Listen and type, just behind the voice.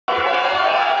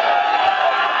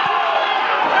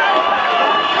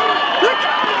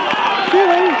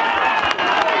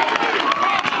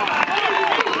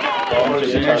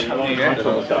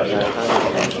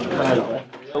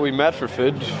We met for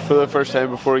food for the first time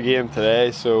before a game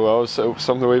today, so it was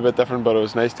something a wee bit different, but it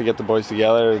was nice to get the boys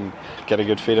together and get a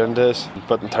good feed into us.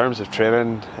 But in terms of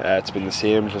training, it's been the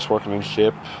same, just working in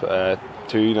shape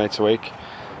 2 nights a week.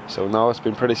 So no, it's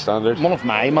been pretty standard. One of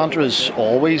my mantras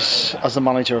always as the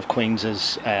manager of Queen's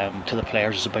is to the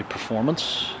players is about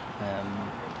performance.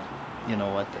 You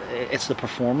know, it's the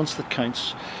performance that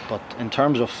counts. But in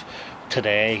terms of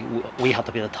today, we have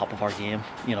to be at the top of our game.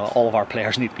 You know, all of our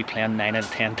players need to be playing 9 out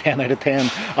of 10, 10 out of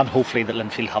 10, and hopefully that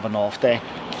Linfield have an off day.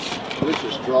 Let's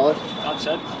just draw it. That's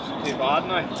it. Too bad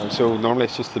now. So normally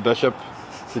it's just the bishop,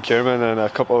 the chairman, and a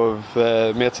couple of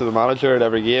mates of the manager at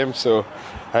every game. So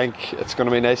I think it's going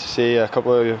to be nice to see a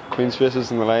couple of Queen's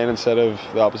faces in the line instead of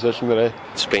the opposition today.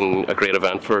 It's been a great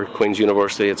event for Queen's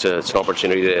University. It's an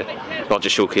opportunity to not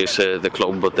just showcase the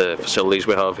club, but the facilities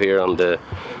we have here and the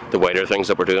wider things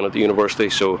that we're doing at the university.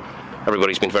 So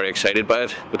everybody's been very excited by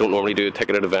it. We don't normally do a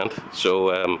ticketed event, so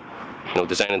you know,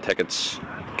 designing tickets,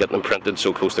 getting them printed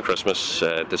so close to Christmas,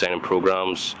 designing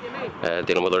programmes,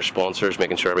 dealing with our sponsors,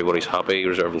 making sure everybody's happy,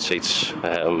 reserving seats.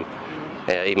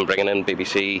 Even bringing in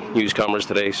BBC news cameras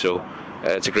today, so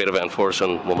it's a great event for us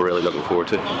and one we're really looking forward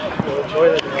to.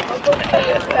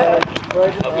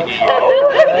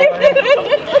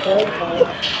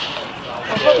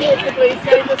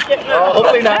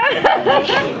 Hopefully not.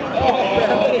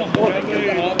 1,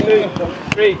 2,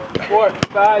 3, 4,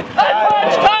 5.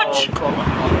 Touch!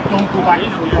 Don't go back,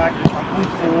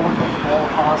 forward.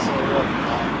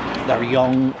 They're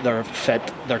young, they're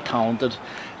fit, they're talented.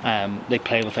 They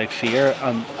play without fear,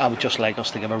 and I would just like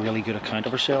us to give a really good account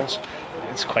of ourselves.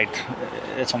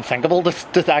 It's unthinkable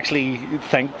to actually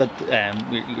think that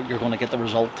you're going to get the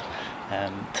result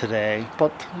today,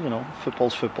 but you know,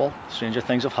 football's football. Stranger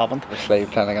things have happened. Obviously,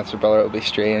 playing against your brother, it'll be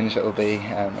strange. It'll be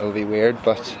weird,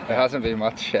 but it hasn't been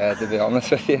much, to be honest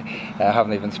with you. I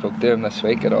haven't even spoke to him this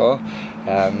week at all.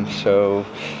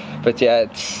 But yeah,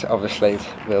 it's obviously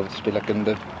we'll just be looking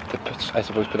to I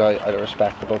suppose put out a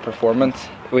respectable performance.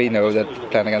 We know that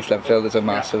playing against Linfield is a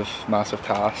massive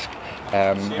task,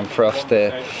 and for us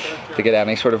to get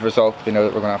any sort of result, we know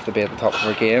that we're going to have to be at the top of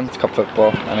our game. It's cup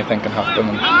football, anything can happen,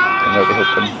 and we'll be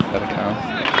hoping that it can.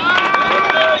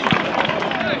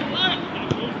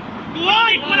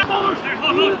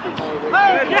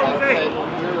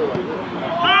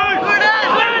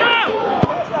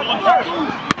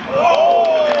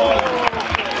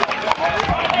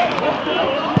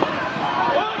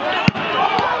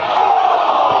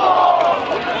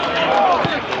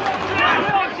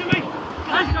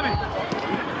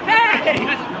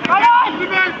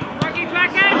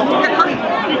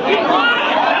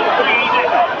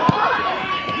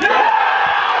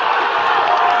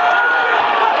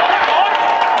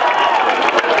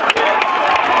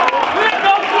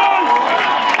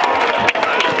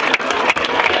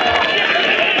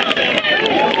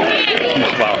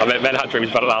 I had dreams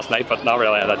about it last night, but not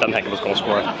really. I didn't think it was going to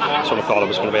score. I sort of thought it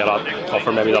was going to be a lot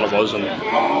tougher maybe than it was.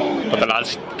 But the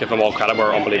lads, give them all credit,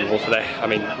 were unbelievable today. I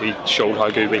mean, we showed how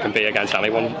good we can be against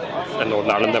anyone in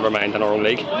Northern Ireland, never mind in our own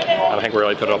league. And I think we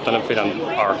really put it up to Linfield, and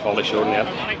our quality showed in the end.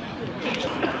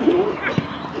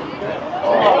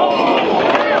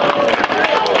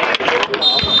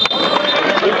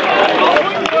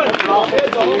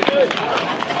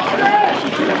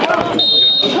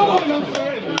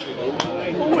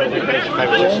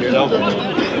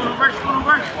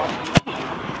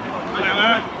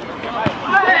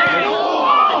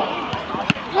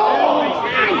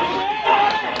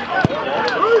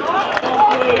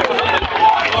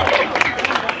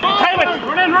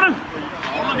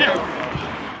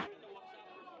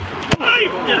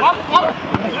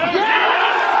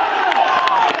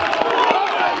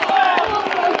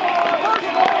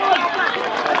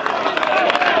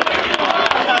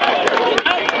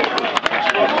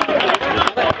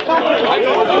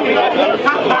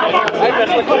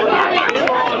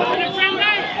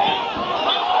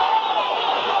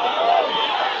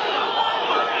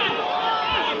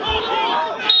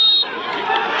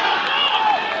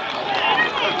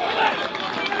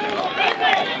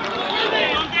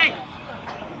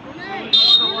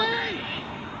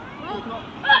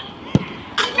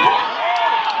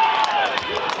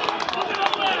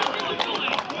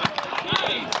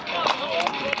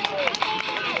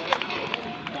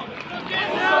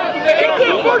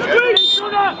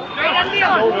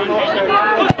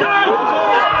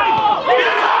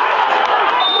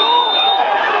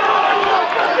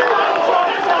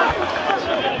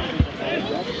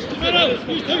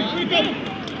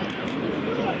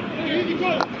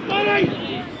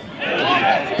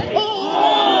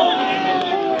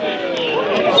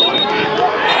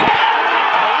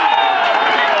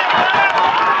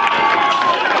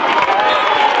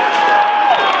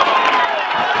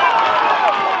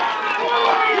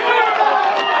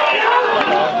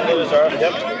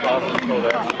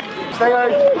 Stay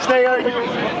out. Stay out.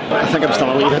 I think I'm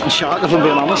still a wee bit in shock, if I'm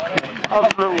being honest. I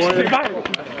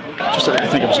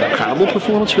think it was an incredible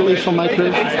performance really from my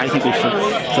crew. I think we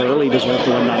thoroughly deserved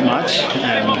to win that match.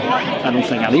 I don't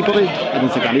think anybody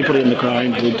in the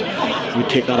ground would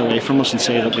take that away from us and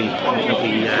say that we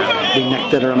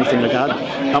nicked it or anything like that.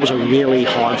 That was a really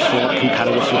hard fought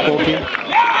competitive football game.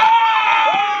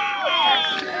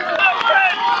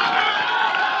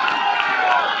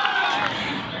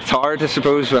 It's hard, I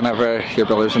suppose, whenever your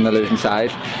brother's on the losing side.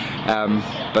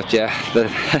 But yeah,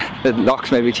 the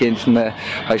locks may be changed in the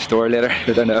house door later.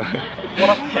 I don't know. Come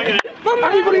on,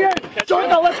 everybody here. Join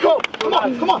now, let's go. Come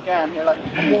on, come on.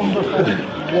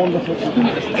 Wonderful, wonderful.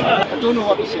 I don't know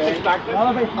what to say.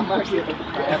 I'm actually a bit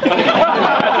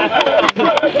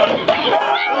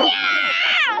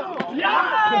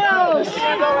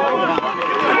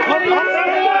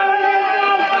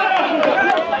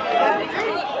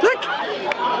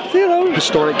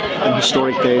Historic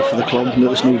day for the club.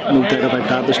 There's no doubt about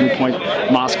that. There's no point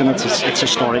masking it. It's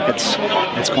historic.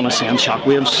 It's going to send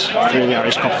shockwaves through the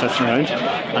Irish Cup 5th round,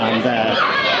 and I'm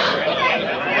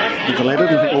delighted. I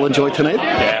think we'll enjoy tonight.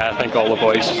 Yeah, I think all the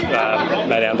boys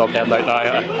might end up heading out now.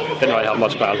 I didn't really have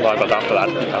much plans now, but after that,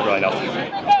 I'm really not.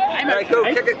 Alright, go,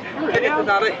 kick it to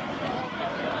Daddy.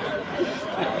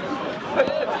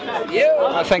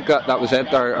 I think that was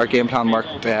it. Our game plan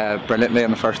worked brilliantly in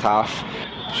the first half.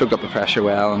 Soaked up the pressure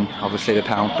well, and obviously the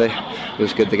penalty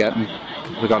was good to get, and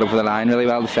we got over the line really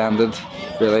well, defended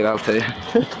really well too.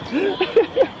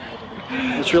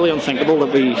 It's really unthinkable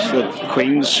that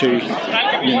Queens, who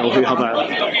have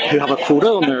a quota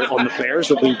on the players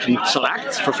that we can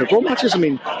select for football matches. I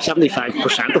mean,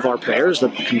 75% of our players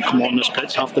that can come on this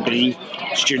pitch have to be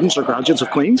students or graduates of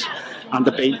Queens, and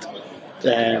to beat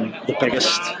the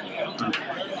biggest,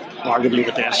 arguably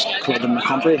the best club in the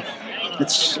country.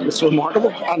 It's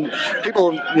remarkable, and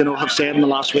people, have said in the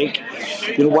last week,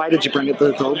 why did you bring it to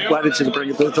the club? Why did you bring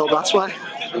it to the club? That's why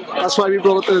we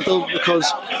brought it to the club,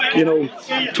 because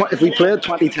if we played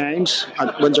 20 times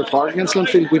at Windsor Park against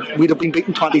Linfield, we'd have been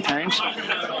beaten 20 times.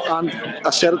 And I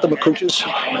said it to my coaches,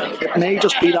 it may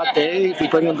just be that day if we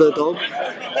bring them to the club,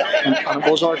 and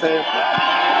it was our day.